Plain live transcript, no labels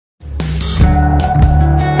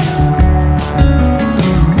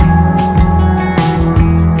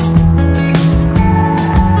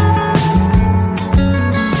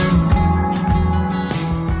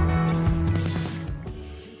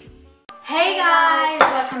guys,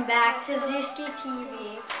 welcome back to Zewski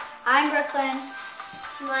TV. I'm Brooklyn.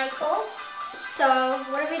 Michael. So,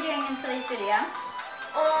 what are we doing in today's video?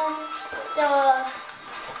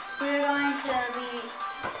 We're going to be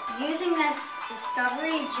using this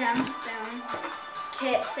Discovery Gemstone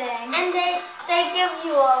kit thing. And they give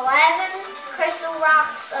you 11 crystal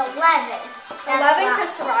rocks, 11. 11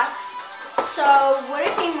 crystal rocks. So, what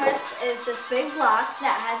it came with is this big block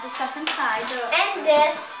that has the stuff inside. And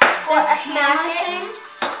this for a smash it.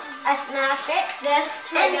 A smash it. This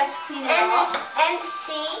to, I guess, clean it off. And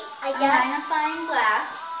C, I guess. A magnifying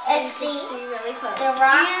glass. And C. See really close. The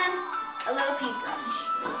rock. And a little paintbrush.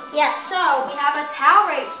 Yes. So, we have a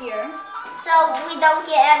towel right here. So we don't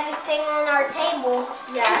get anything on our table.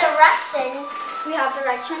 Yes. And directions. We have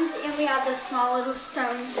directions and we have this small little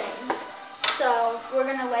stone thing. So we're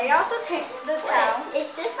gonna lay out the towel.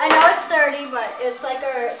 Is this? I know it's dirty, but it's like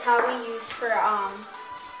our towel we use for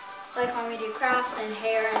like when we do crafts and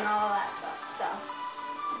hair and all that stuff. So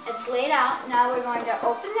it's laid out. Now we're going to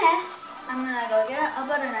open this. I'm gonna go get a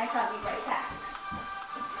butter knife. I'll be right back.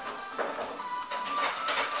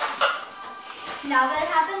 Now that I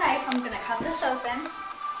have the knife, I'm gonna cut this open.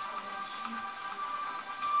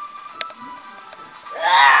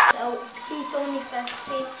 So she's only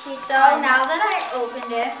 50. So now that I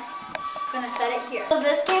opened it, I'm gonna set it here. So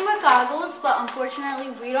this came with goggles, but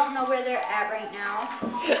unfortunately we don't know where they're at right now.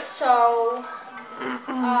 So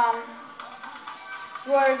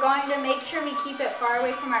we're going to make sure we keep it far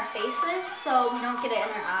away from our faces so we don't get it in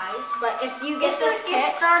our eyes. But if you get this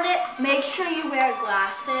kit, make sure you wear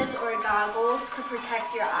glasses or goggles to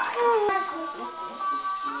protect your eyes.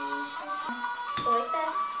 Go like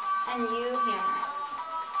this, and you hammer it.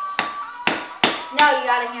 No, you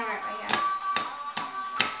gotta hammer it right here.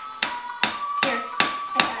 Here,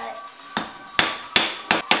 I got it.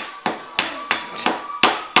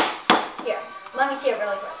 Here, let me see it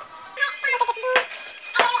really quick.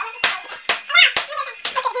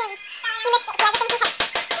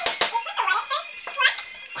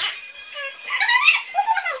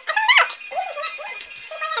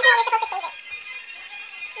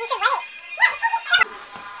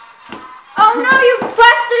 Oh no, you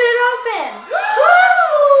busted it open!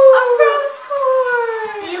 A rose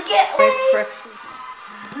core! You get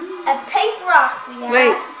a pink rock.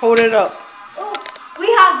 Wait, hold it up. Ooh. We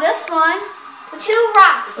have this one. 2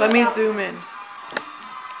 rocks. Let me zoom in.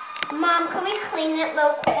 Mom, can we clean it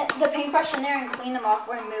real quick? The paintbrush in there and clean them off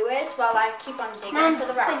where Moo is while I keep on digging Mom, for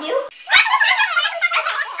the rock. could you?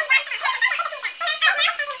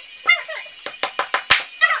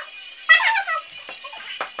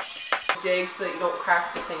 Dig so that you don't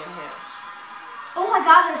crack the thing in half. Oh my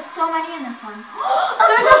god, there's so many in this one.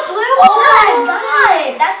 There's a blue Oh one! my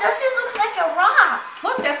god! That doesn't look like a rock.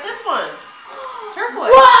 Look, that's this one.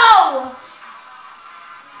 Turquoise. Whoa!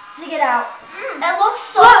 Dig it out. It looks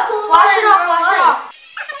so Look, cool. wash it off, wash it off.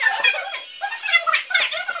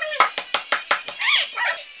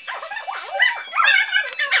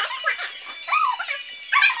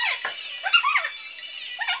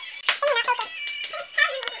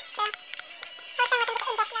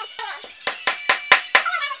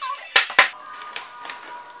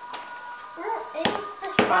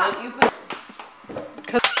 Why don't you put... I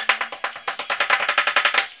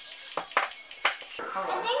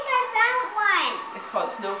think I found one. It's called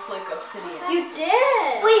Snowflake Obsidian. You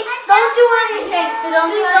did! Wait, don't do anything.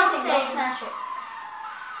 Don't do anything, don't smash it.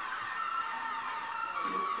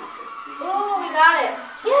 Oh, we got it.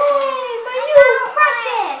 Yay, but you're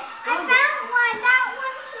precious. I found one. That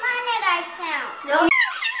one's mine that I found. No.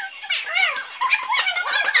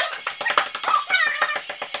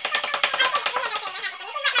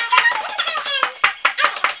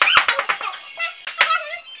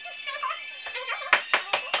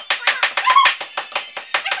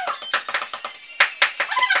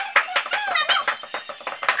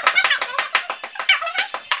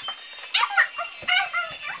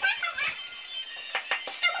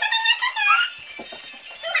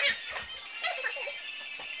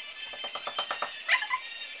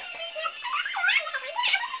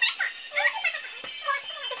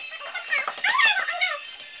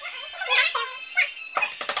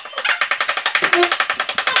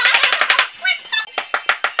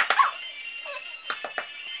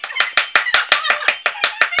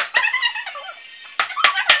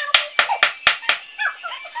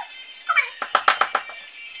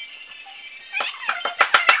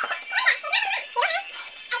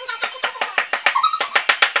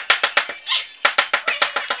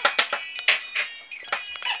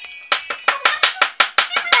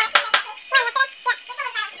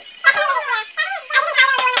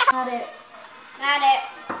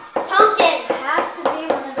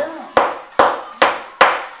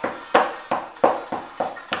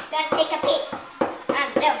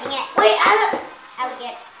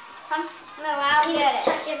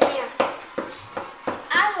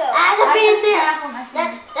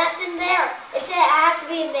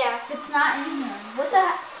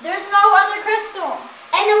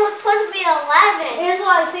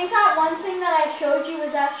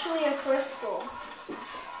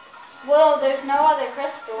 Well, there's no other I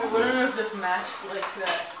crystals. wonder if this matched like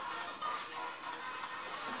that.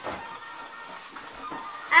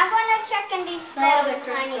 I'm gonna check in these No other little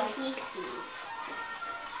tiny crystal. pieces.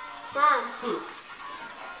 Mom.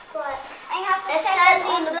 What? I have to It check says in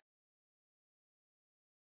on these.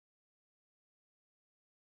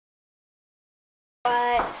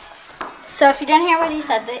 But so if you didn't hear what he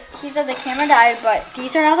said the camera died, but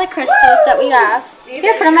these are all the crystals that we have.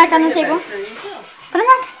 Here, put them back on the table. Put them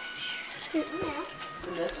back.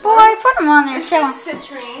 Boy, put them on there. Show them.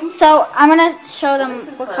 Citrine. So I'm gonna show them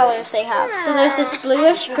what colors they have. So there's this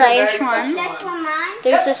bluish grayish one. This one mine.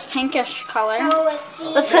 There's this pinkish color. So it's the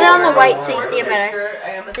Let's put it on the white so you see it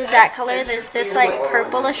better. There's that color. There's this like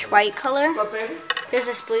purplish white color. What, baby? There's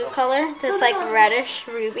this blue color. This like reddish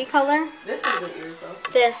ruby color. This isn't yours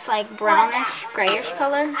though. This like brownish grayish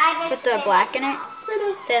color with the black in it.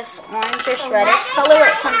 This orangish reddish color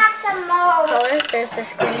with some colors. There's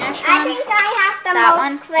this greenish I one. think I have the That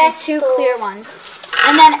most one and two crystals. clear ones.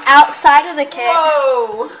 And then outside of the kit,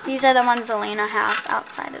 Whoa! these are the ones Elena have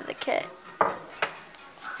outside of the kit.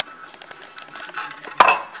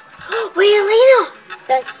 Wait, Elena!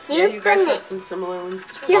 The Yeah, you guys soup have some similar ones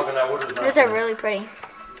too. Yeah. Those are really pretty.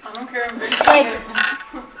 I don't care. I'm Like,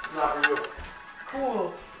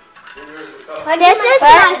 cool. This is But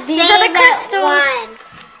my these are the favorite crystals. one.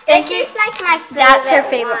 Thank This you. is like my favorite That's her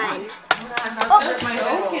favorite one. That's my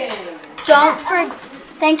token.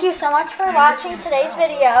 Thank you so much for watching today's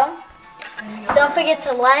video. Don't forget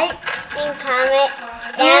to like And comment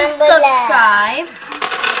and down below. subscribe.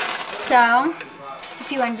 So,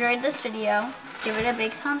 if you enjoyed this video, give it a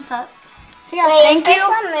big thumbs up. So yeah, Wait, thank is this you.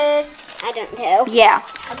 one moose? I don't know. Yeah.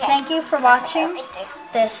 Okay. Thank you for watching Right there.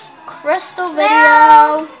 this crystal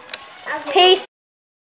video. Okay. Peace.